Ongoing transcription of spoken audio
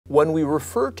When we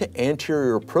refer to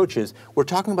anterior approaches, we're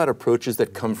talking about approaches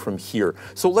that come from here.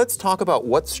 So let's talk about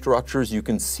what structures you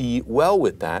can see well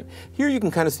with that. Here you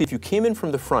can kind of see if you came in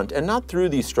from the front, and not through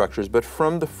these structures, but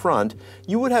from the front,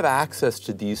 you would have access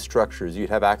to these structures. You'd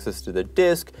have access to the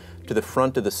disc, to the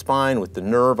front of the spine with the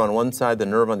nerve on one side, the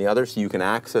nerve on the other, so you can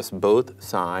access both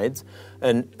sides.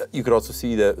 And you could also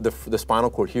see the spinal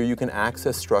cord here. You can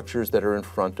access structures that are in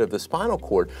front of the spinal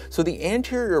cord. So the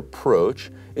anterior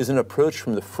approach is an approach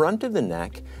from the front of the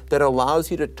neck that allows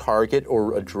you to target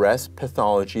or address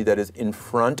pathology that is in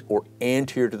front or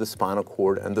anterior to the spinal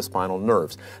cord and the spinal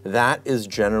nerves. That is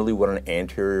generally what an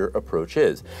anterior approach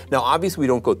is. Now, obviously, we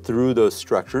don't go through those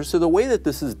structures, so the way that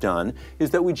this is done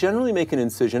is that we generally make an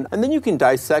incision, and then you can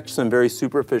dissect some very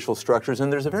superficial structures,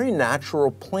 and there's a very natural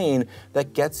plane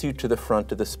that gets you to the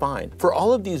front of the spine. For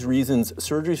all of these reasons,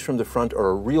 surgeries from the front are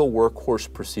a real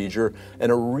workhorse procedure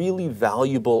and a really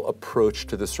valuable approach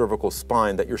to the cervical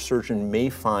spine that your surgeon may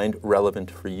find relevant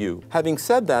for you. Having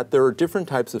said that, there are different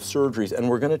types of surgeries, and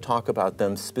we're going to talk about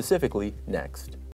them specifically next.